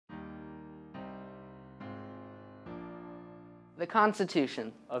The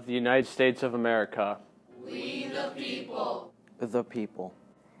Constitution of the United States of America. We the people. The people.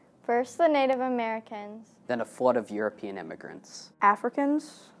 First the Native Americans. Then a flood of European immigrants.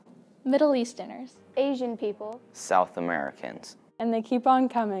 Africans. Middle Easterners. Asian people. South Americans. And they keep on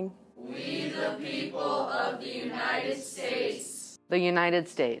coming. We the people of the United States. The United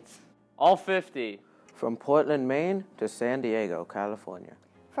States. All 50. From Portland, Maine to San Diego, California.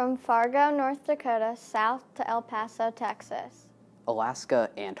 From Fargo, North Dakota, south to El Paso, Texas. Alaska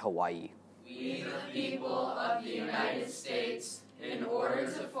and Hawaii. We the people of the United States, in order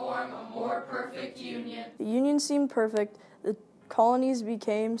to form a more perfect union. The union seemed perfect. The colonies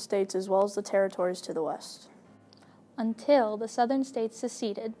became states as well as the territories to the west. Until the southern states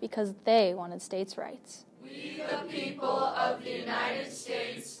seceded because they wanted states' rights. We the people of the United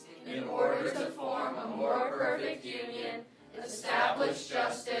States, in order to form a more perfect union, establish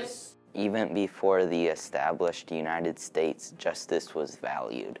justice. Even before the established United States, justice was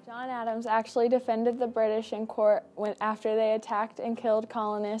valued. John Adams actually defended the British in court after they attacked and killed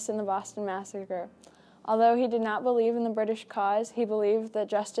colonists in the Boston Massacre. Although he did not believe in the British cause, he believed that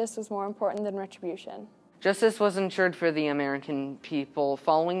justice was more important than retribution. Justice was ensured for the American people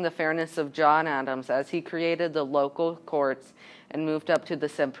following the fairness of John Adams as he created the local courts and moved up to the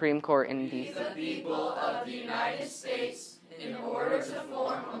Supreme Court in D.C. We the people of the United States, in order to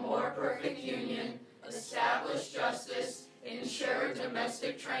form a more perfect union, establish justice, ensure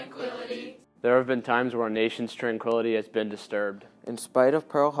domestic tranquility. There have been times where our nation's tranquility has been disturbed. In spite of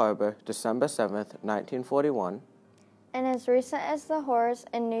Pearl Harbor, December 7th, 1941. And as recent as the horrors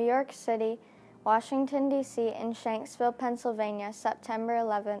in New York City, Washington, D.C., and Shanksville, Pennsylvania, September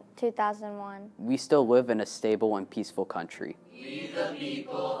 11, 2001. We still live in a stable and peaceful country. We the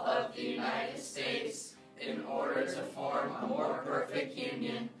people of the United States, in order to form a more perfect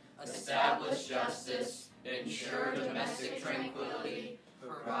union, establish justice, ensure domestic tranquility,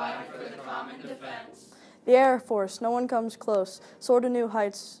 provide for the common defense. The Air Force, no one comes close, soar to new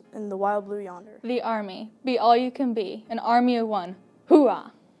heights in the wild blue yonder. The Army, be all you can be, an army of one. Hooah!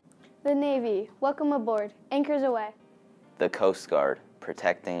 The Navy, welcome aboard, anchors away. The Coast Guard,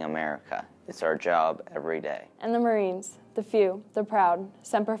 protecting America. It's our job every day. And the Marines, the few, the proud,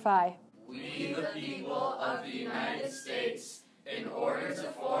 Semper Fi. We the people of the United States, in order to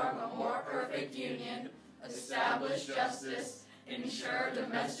form a more perfect union, establish justice, ensure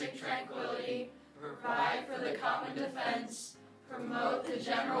domestic tranquility, provide for the common defense, promote the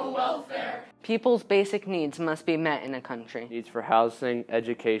general welfare. People's basic needs must be met in a country. Needs for housing,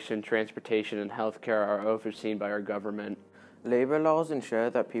 education, transportation, and health care are overseen by our government. Labor laws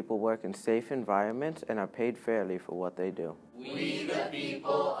ensure that people work in safe environments and are paid fairly for what they do. We the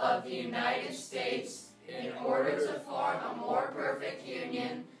people of the United States, in order to form a more perfect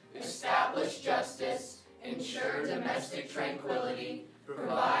union, establish justice, ensure domestic tranquility,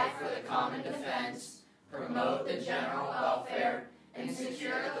 provide for the common defense, promote the general welfare, and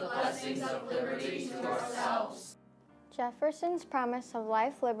secure the blessings of liberty to ourselves. Jefferson's promise of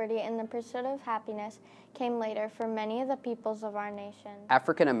life, liberty, and the pursuit of happiness came later for many of the peoples of our nation.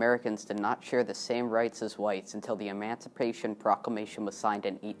 African Americans did not share the same rights as whites until the Emancipation Proclamation was signed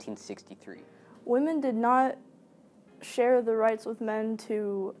in 1863. Women did not share the rights with men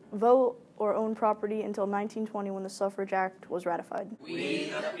to vote or own property until 1920 when the Suffrage Act was ratified. We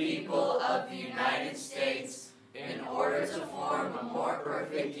the people of the United States, in order to form a more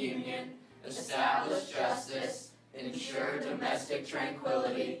perfect union, establish justice, ensure domestic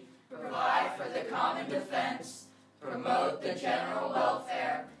tranquility, provide for the common defense, promote the general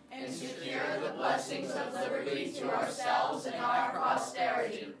welfare, and secure the blessings of liberty to ourselves and our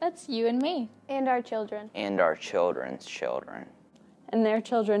posterity. That's you and me. And our children. And our children's children. And their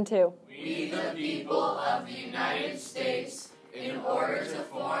children too. We the people of the United States, in order to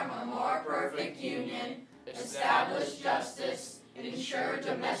form a more perfect union, establish justice, ensure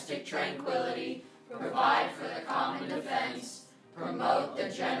domestic tranquility, provide for the common defense, promote the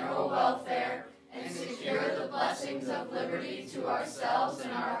general welfare, and secure the blessings of liberty to ourselves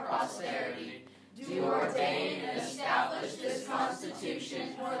and our posterity. Do ordain and establish this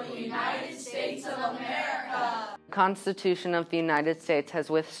Constitution for the United States of America. The Constitution of the United States has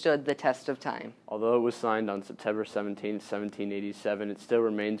withstood the test of time. Although it was signed on September 17, 1787, it still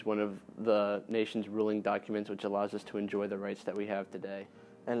remains one of the nation's ruling documents which allows us to enjoy the rights that we have today.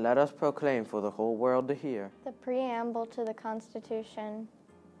 And let us proclaim for the whole world to hear. The Preamble to the Constitution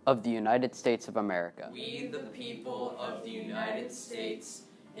of the United States of America. We, the people of the United States,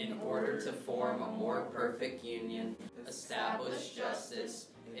 in order to form a more perfect union, establish justice,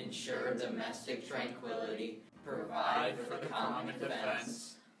 ensure domestic tranquility, provide for the common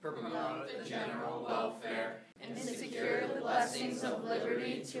defense, promote the general welfare, and secure the blessings blessings of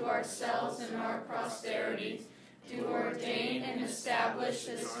liberty to ourselves and our posterity, do ordain and establish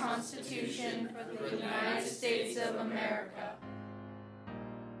this Constitution for the United States of America.